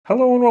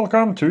Hello and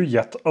welcome to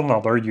yet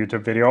another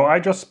YouTube video. I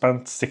just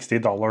spent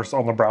 $60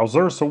 on a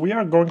browser, so we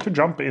are going to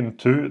jump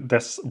into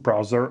this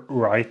browser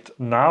right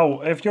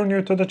now. If you're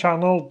new to the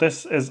channel,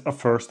 this is a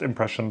first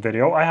impression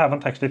video. I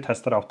haven't actually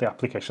tested out the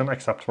application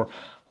except for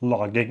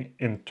logging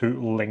into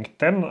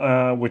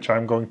LinkedIn, which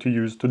I'm going to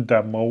use to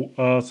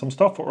demo some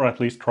stuff, or at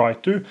least try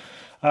to.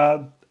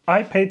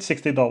 I paid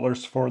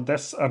 $60 for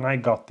this and I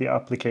got the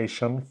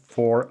application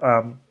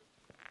for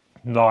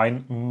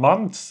 9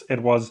 months.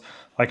 It was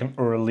like an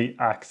early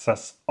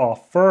access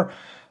offer.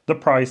 The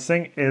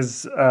pricing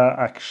is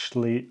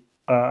actually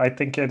I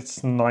think it's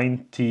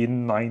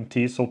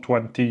 19.90, so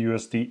 20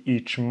 USD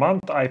each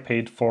month. I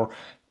paid for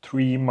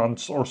 3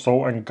 months or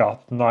so and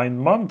got 9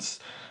 months.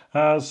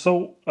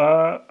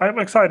 I'm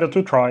excited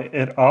to try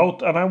it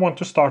out, and I want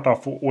to start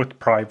off with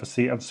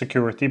privacy and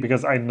security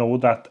because I know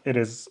that it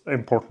is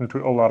important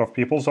to a lot of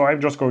people. So I'm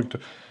just going to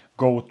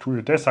go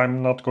through this.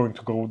 I'm not going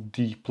to go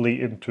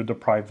deeply into the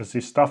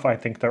privacy stuff. I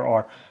think there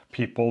are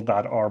people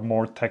that are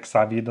more tech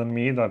savvy than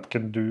me that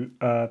can do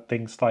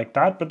things like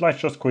that. But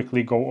let's just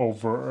quickly go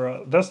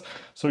over this.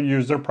 So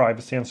user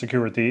privacy and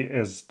security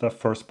is the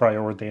first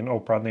priority in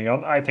Opera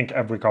Neon. I think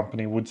every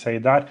company would say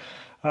that.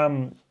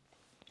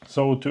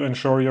 So to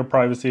ensure your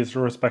privacy is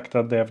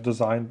respected, they have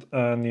designed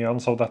Neon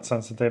so that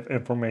sensitive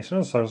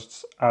information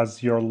such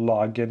as your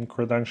login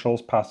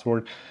credentials,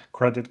 password,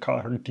 credit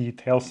card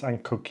details,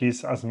 and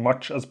cookies as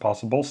much as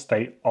possible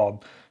stay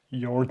on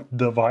your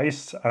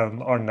device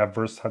and are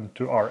never sent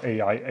to our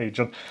AI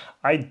agent.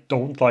 I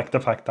don't like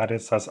the fact that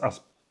it says as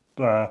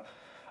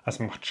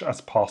much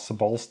as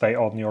possible stay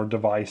on your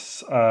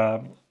device.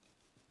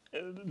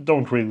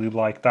 Don't really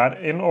like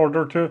that. In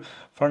order to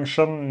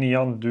function,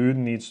 Neon Do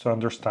needs to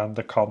understand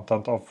the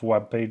content of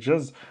web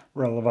pages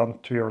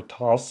relevant to your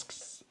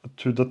tasks,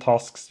 to the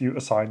tasks you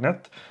assign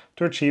it.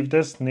 To achieve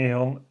this,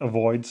 Neon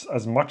avoids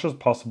as much as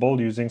possible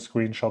using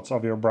screenshots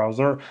of your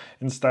browser.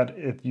 Instead,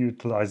 it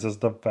utilizes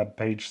the web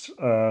page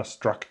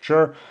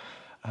structure.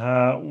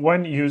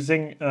 When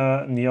using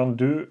Neon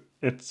Do,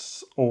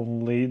 it's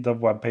only the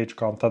web page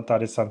content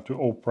that is sent to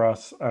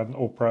Opera's and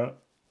Opera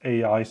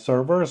AI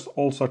servers.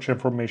 All such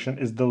information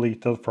is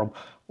deleted from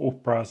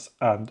Opera's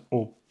and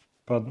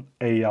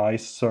OpenAI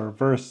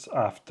servers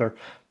after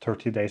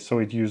 30 days. So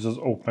it uses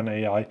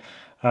OpenAI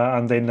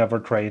and they never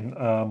train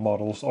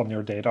models on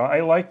your data.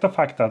 I like the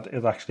fact that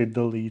it actually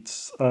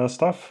deletes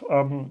stuff.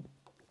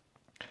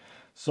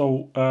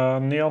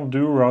 Neon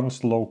Do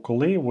runs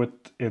locally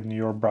within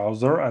your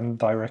browser and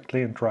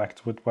directly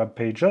interacts with web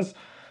pages.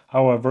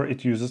 However,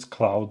 it uses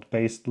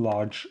cloud-based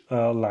large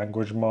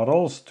language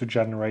models to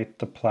generate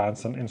the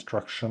plans and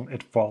instruction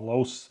it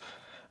follows.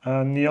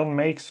 Neon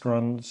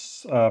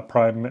runs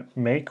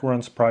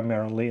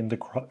primarily in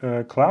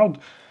the cloud,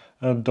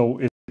 though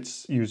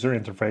its user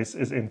interface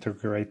is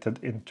integrated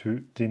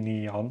into the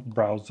Neon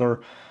browser.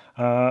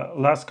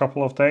 Last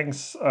couple of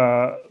things.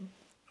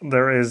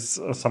 There is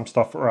some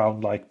stuff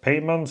around like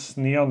payments.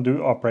 Neon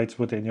Do operates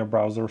within your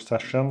browser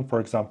session, for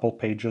example,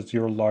 pages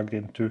you're logged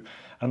into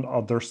and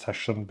other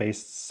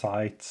session-based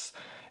sites.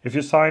 If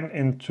you sign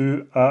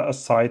into a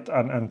site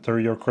and enter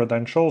your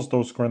credentials,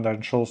 those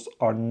credentials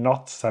are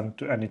not sent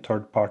to any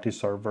third-party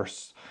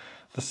servers.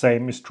 The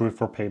same is true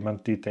for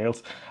payment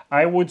details.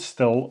 I would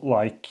still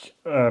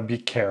be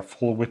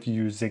careful with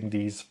using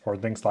these for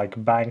things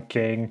like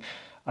banking.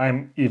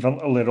 I'm even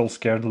a little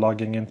scared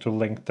logging into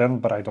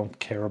LinkedIn, but I don't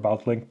care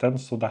about LinkedIn,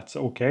 so that's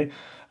okay.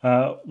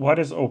 What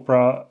is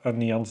Opera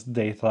Neon's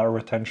data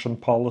retention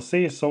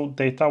policy? So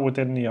data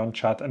within Neon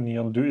Chat and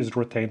Neon Do is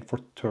retained for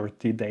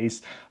 30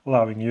 days,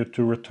 allowing you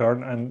to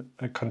return and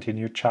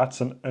continue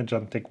chats and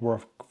agentic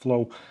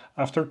workflow.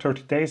 After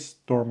 30 days,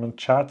 dormant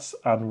chats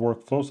and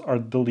workflows are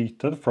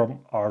deleted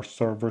from our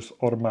servers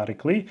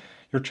automatically.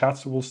 Your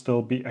chats will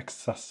still be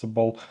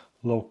accessible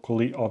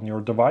locally on your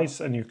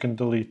device, and you can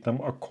delete them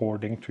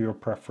according to your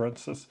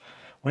preferences.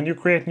 When you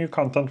create new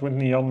content with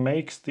Neon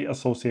Makes, the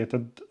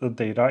associated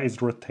data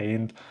is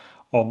retained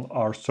on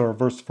our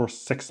servers for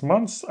 6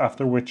 months,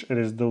 after which it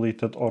is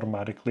deleted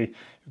automatically.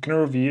 You can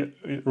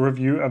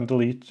review and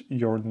delete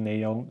your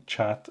Neon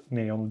Chat,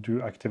 Neon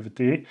Do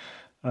activity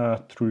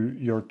through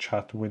your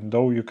chat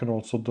window. You can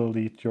also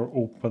delete your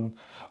Open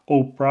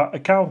Opera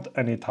account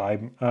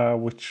anytime,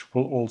 which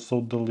will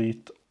also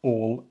delete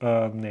all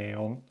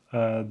Neon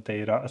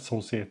data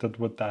associated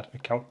with that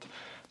account.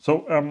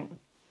 So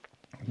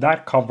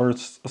that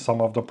covers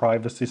some of the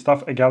privacy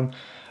stuff. Again,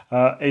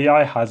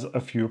 AI has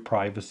a few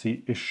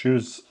privacy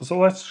issues. So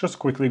let's just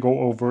quickly go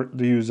over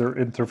the user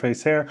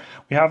interface here.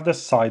 We have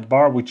this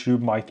sidebar, which you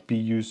might be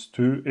used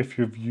to if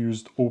you've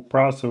used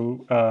Opera.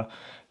 So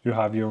you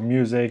have your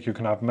music, you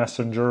can have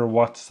Messenger,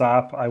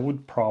 WhatsApp. I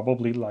would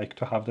probably like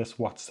to have this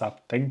WhatsApp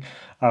thing.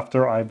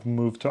 After I've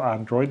moved to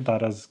Android, that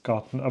has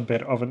gotten a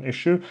bit of an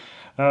issue.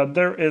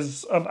 There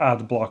is an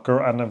ad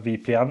blocker and a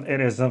VPN.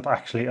 It isn't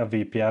actually a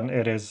VPN,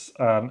 it is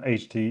an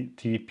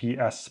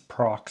HTTPS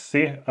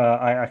proxy.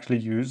 I actually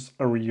use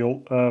a real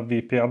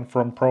VPN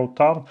from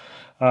Proton,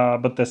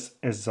 but this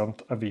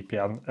isn't a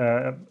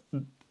VPN.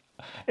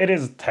 It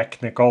is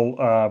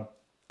technical,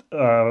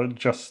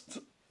 just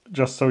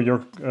just so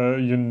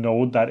you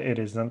know that it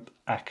isn't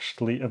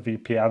actually a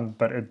VPN,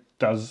 but it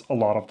does a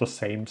lot of the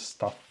same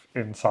stuff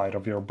inside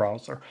of your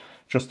browser.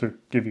 Just to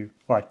give you,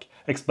 like,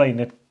 explain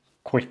it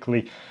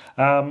quickly.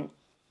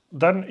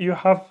 Then you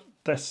have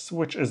this,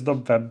 which is the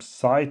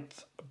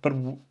website, but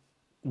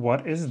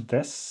what is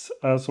this?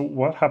 So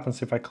what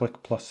happens if I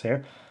click plus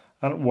here?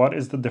 And what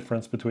is the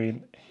difference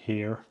between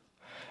here?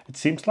 It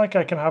seems like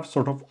I can have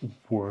sort of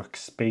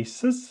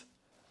workspaces.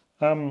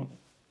 So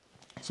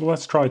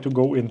let's try to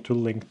go into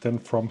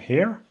LinkedIn from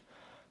here.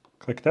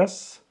 Click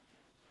this.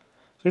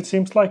 So it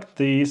seems like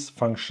these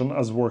function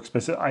as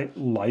workspaces. I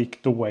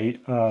like the way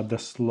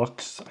this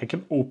looks. I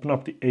can open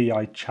up the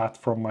AI chat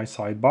from my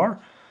sidebar.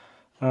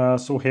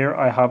 So here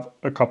I have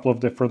a couple of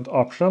different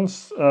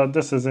options.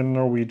 This is in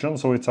Norwegian,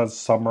 so it says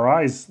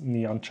summarize,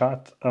 Neon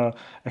chat,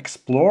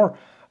 explore,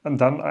 and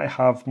then I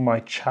have my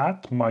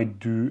chat, my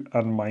do,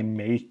 and my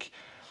make.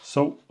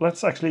 So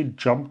let's actually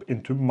jump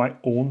into my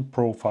own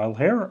profile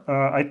here.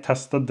 I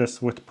tested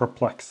this with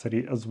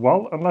Perplexity as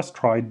well, and let's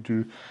try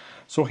do.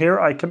 So here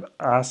I can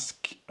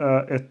ask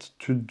it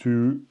to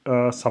do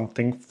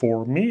something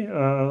for me,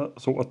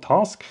 so a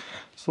task.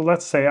 So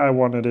let's say I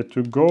wanted it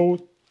to go,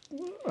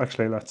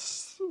 actually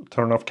let's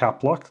turn off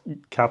caps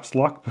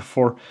lock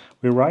before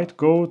we write,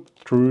 go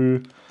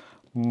through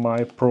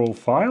my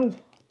profile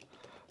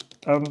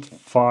and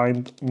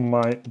find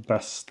my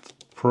best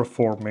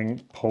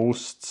performing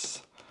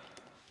posts.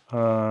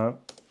 So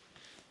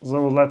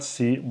let's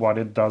see what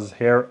it does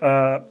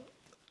here.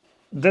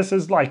 This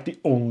is like the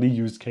only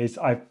use case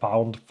I've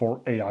found for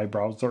AI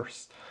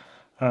browsers.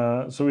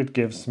 So it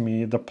gives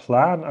me the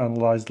plan,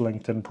 analyze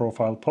LinkedIn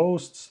profile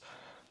posts,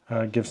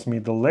 gives me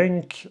the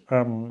link,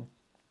 and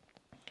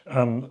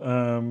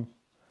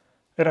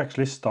it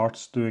actually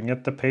starts doing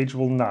it. The page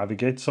will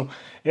navigate, so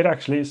it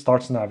actually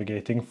starts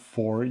navigating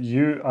for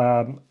you.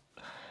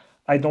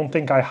 I don't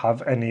think I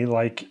have any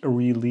like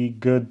really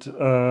good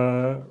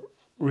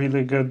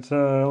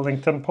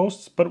LinkedIn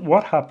posts, but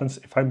what happens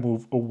if I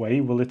move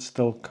away? Will it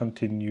still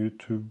continue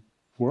to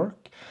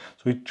work?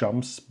 So it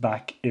jumps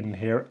back in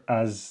here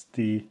as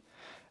the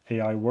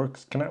AI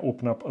works. Can I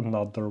open up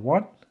another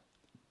one?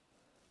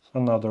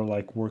 Another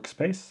like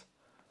workspace.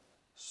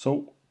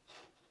 So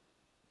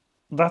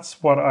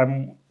that's what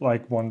I'm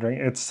like wondering.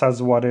 It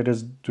says what it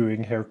is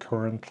doing here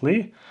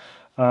currently,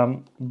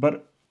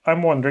 but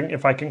I'm wondering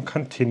if I can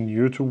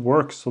continue to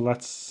work. So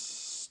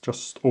let's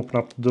just open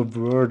up The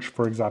Verge,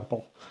 for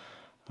example.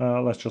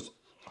 Let's just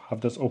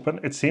have this open.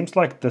 It seems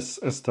like this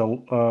is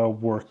still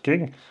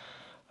working,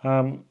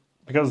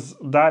 because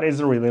that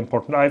is really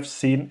important. I've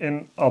seen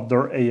in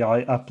other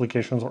AI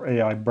applications or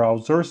AI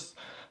browsers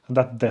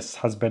that this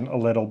has been a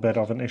little bit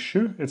of an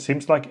issue. It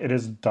seems like it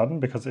is done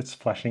because it's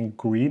flashing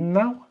green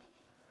now.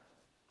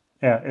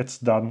 Yeah, it's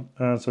done.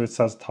 So it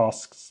says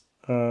task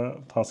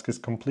is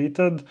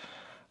completed.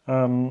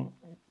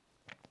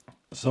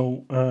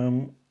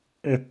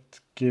 It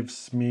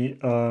gives me,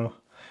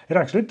 it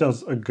actually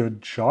does a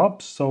good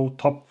job. So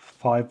top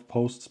 5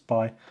 posts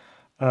by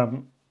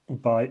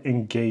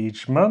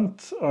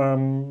engagement,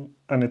 and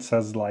it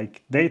says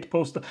like date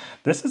post.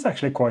 This is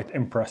actually quite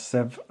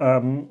impressive,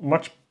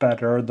 much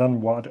better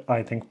than what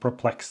I think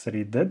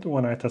Perplexity did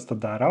when I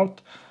tested that out.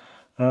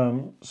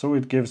 So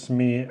it gives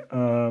me,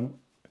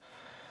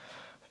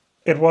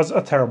 it was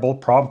a terrible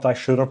prompt. I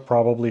should have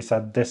probably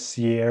said this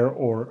year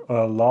or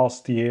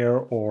last year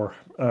or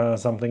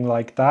something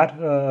like that.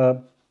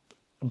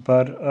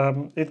 But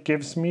it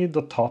gives me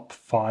the top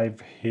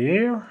 5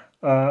 here,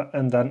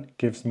 and then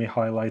gives me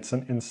highlights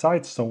and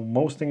insights. So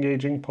most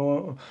engaging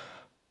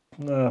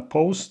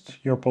post,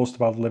 your post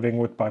about living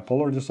with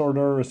bipolar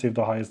disorder received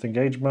the highest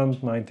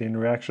engagement, 19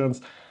 reactions.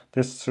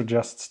 This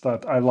suggests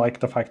that I like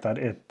the fact that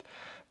it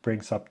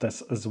brings up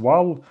this as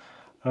well.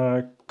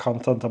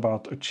 Content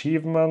about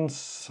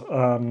achievements,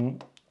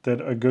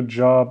 did a good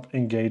job,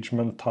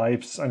 engagement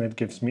types, and it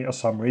gives me a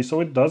summary. So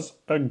it does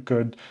a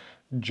good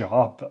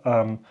job.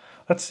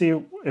 Let's see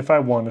if I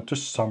wanted to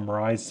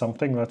summarize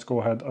something. Let's go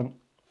ahead and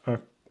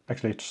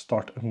actually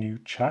start a new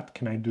chat.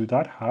 Can I do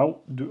that? How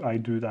do I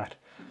do that?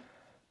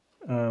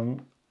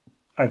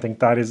 I think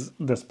that is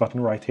this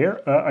button right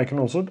here. I can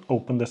also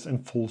open this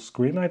in full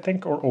screen, I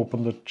think, or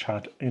open the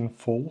chat in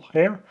full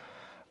here.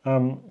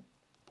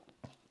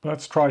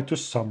 Let's try to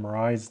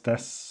summarize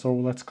this. So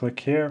let's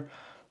click here,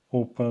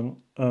 open.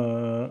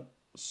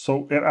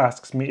 So it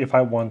asks me if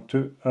I want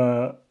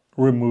to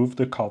remove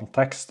the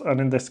context.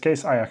 And in this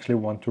case, I actually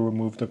want to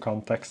remove the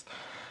context.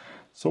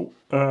 So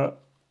I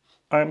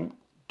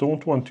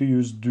don't want to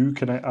use do.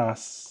 Can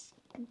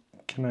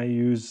I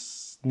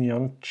use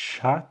Neon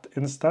chat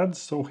instead?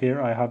 So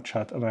here I have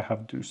chat and I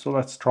have do. So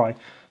let's try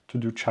to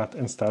do chat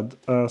instead.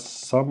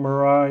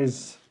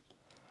 Summarize.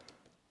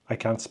 I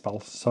can't spell.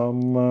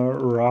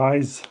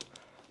 Summarize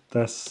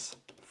this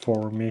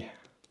for me.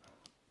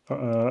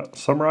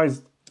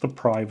 Summarize the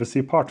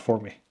privacy part for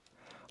me.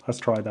 Let's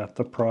try that.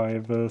 The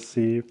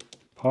privacy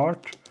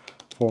part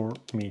for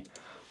me.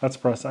 Let's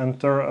press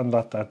enter and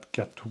let that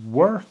get to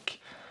work.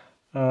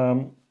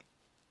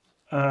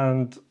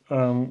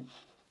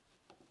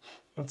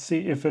 let's see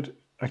if it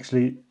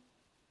actually,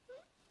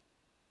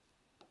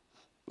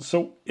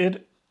 so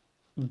it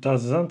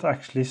doesn't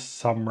actually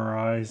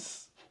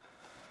summarize.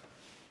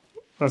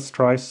 Let's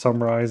try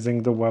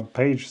summarizing the web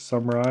page.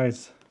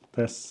 Summarize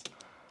this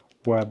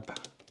web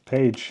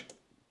page.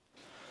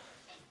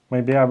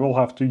 Maybe I will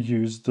have to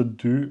use the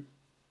do.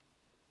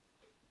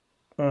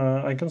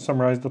 I can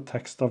summarize the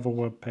text of a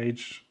web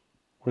page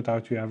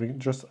without you having,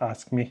 just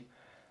ask me.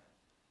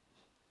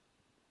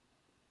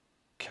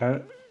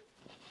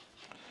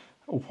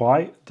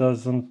 Why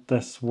doesn't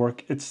this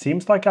work? It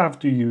seems like I have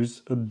to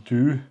use a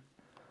do.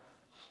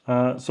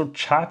 So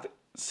chat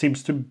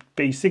seems to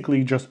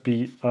basically just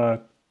be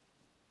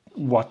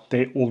what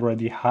they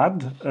already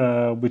had,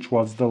 which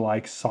was the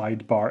like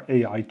sidebar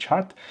AI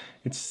chat.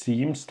 It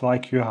seems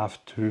like you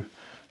have to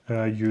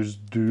use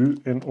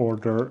do in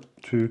order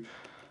to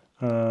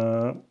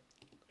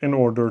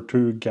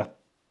get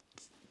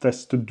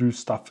this to do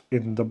stuff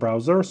in the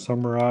browser.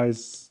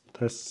 Summarize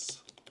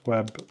this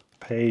web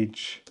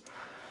page.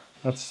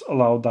 Let's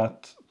allow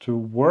that to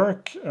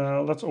work.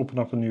 Let's open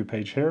up a new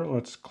page here.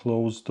 Let's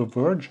close the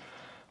Verge,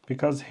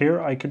 because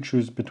here I can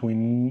choose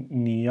between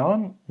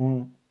Neon,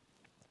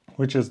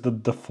 which is the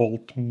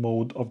default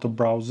mode of the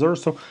browser.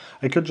 So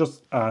I could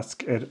just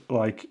ask it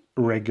like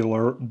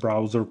regular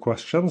browser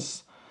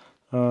questions.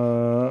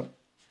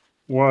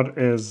 What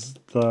is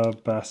the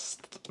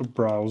best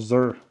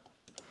browser?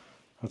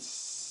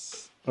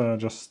 Let's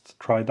just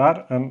try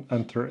that and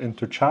enter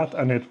into chat,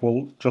 and it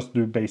will just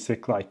do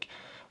basic like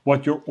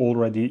what you're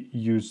already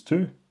used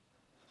to.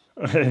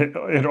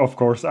 It of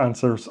course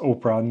answers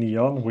Opera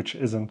Neon, which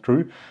isn't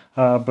true,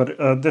 but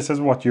this is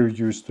what you're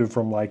used to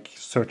from like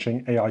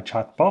searching AI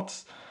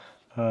chatbots.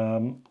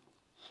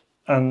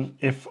 And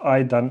if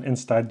I then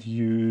instead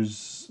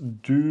use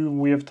do,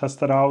 we have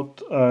tested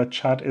out,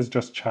 chat is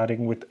just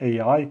chatting with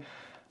AI.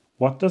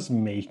 What does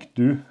make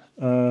do?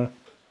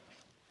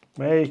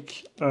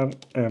 Make an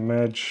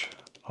image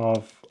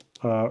of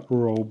a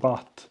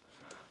robot.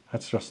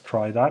 Let's just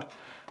try that.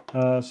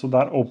 So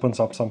that opens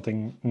up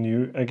something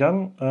new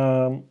again.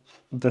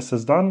 This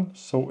is done,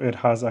 so it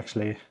has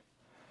actually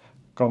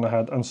gone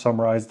ahead and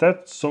summarized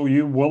it. So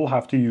you will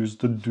have to use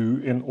the do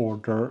in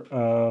order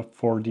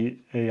for the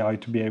AI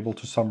to be able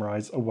to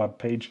summarize a web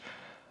page.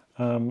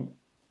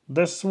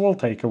 This will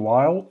take a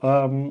while.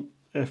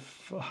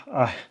 If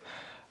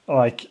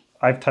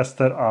I've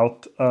tested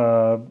out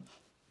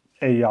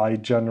AI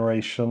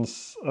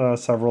generations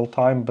several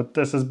times, but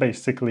this is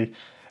basically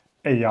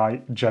AI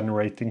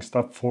generating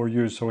stuff for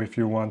you. So if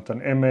you want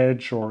an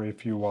image or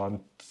if you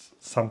want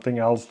something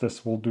else,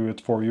 this will do it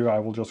for you. I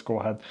will just go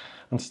ahead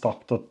and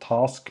stop the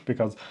task,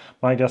 because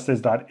my guess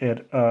is that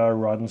it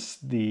runs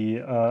the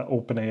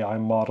OpenAI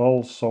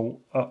model. So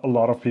a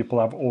lot of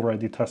people have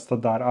already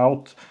tested that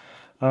out.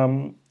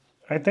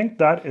 I think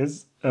that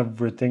is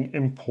everything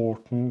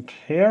important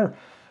here.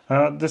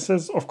 This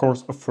is, of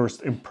course, a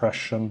first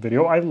impression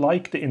video. I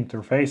like the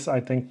interface. I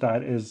think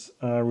that is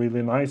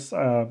really nice.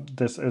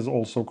 This is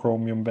also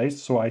Chromium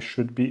based, so I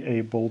should be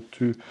able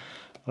to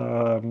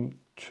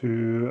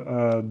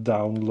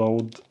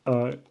download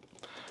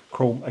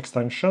Chrome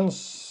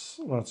extensions.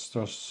 Let's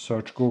just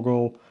search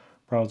Google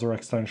browser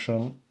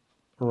extension,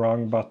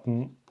 wrong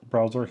button,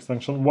 browser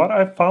extension. What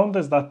I found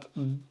is that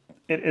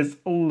it is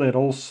a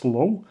little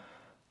slow,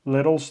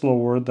 little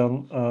slower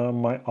than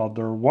my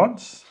other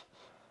ones.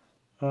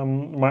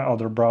 My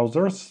other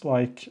browsers,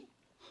 like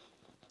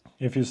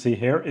if you see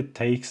here, it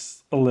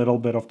takes a little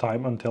bit of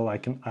time until I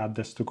can add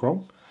this to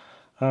Chrome.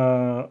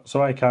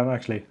 So I can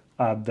actually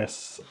add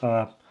this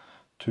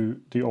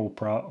to the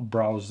Opera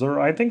browser.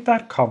 I think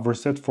that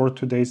covers it for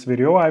today's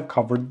video. I've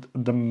covered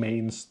the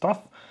main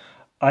stuff.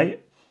 I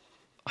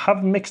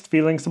have mixed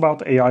feelings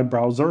about AI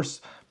browsers,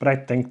 but I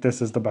think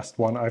this is the best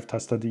one I've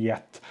tested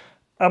yet.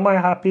 Am I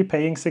happy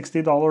paying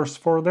 $60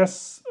 for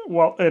this?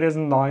 Well, it is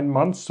 9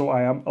 months, so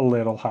I am a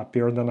little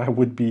happier than I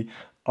would be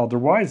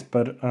otherwise,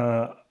 but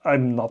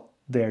I'm not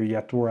there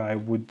yet where I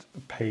would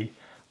pay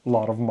a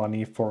lot of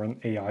money for an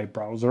AI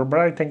browser. But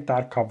I think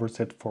that covers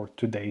it for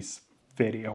today's video.